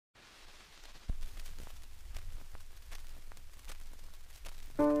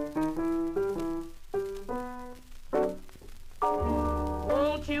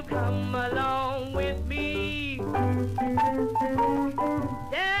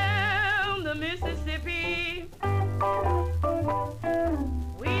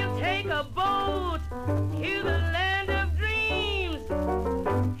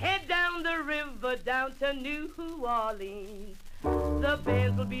to New Orleans. The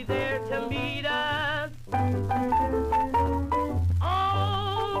bands will be there to meet us,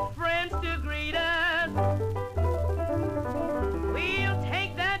 old friends to greet us. We'll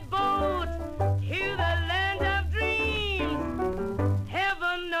take that boat to the land of dreams.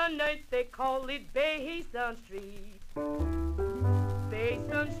 Heaven on earth, they call it Basin Street.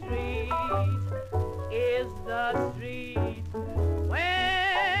 Basin Street is the street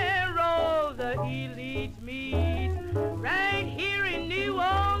where all the elites meet. Right here in New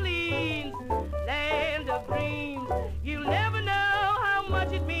Orleans, land of dreams. You'll never know how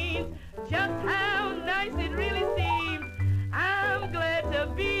much it means, just how nice it really seems. I'm glad to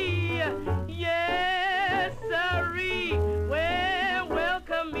be, yes sirree, where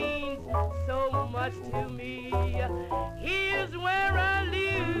welcome means so much to me. Here's where I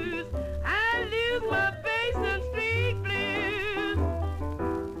lose my Basin Street blues.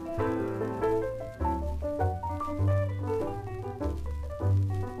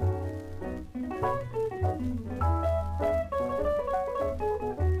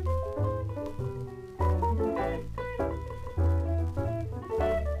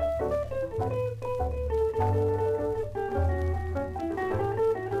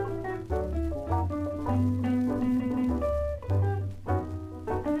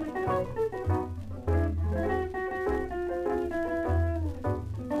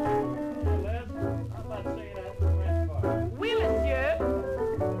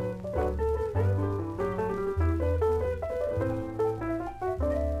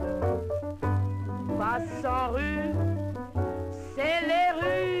 Basin rue, c'est les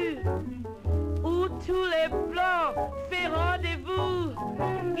rues où tous les blancs font rendez-vous.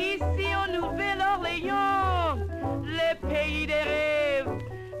 Ici au Nouvelle-Orléans, le pays des rêves.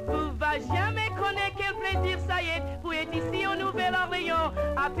 Vous va jamais connaître quel plaisir ça y est pour être ici au Nouvelle-Orléans.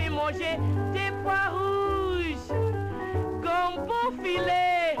 Après manger des pois rouges, gambon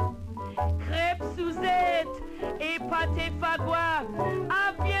filet, crêpes Suzette et pâté fagois.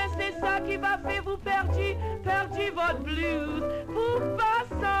 Ah bien, c'est ça qui va faire vous perdu votre blues pour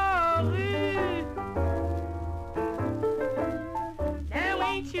passer en rue. Now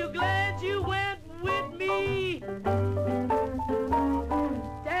ain't you glad you went with me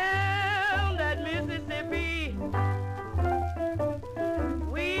down that Mississippi?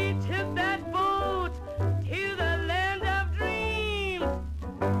 We took that boat to the land of dreams.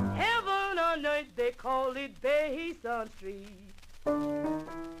 Heaven on earth, they call it Basin Street.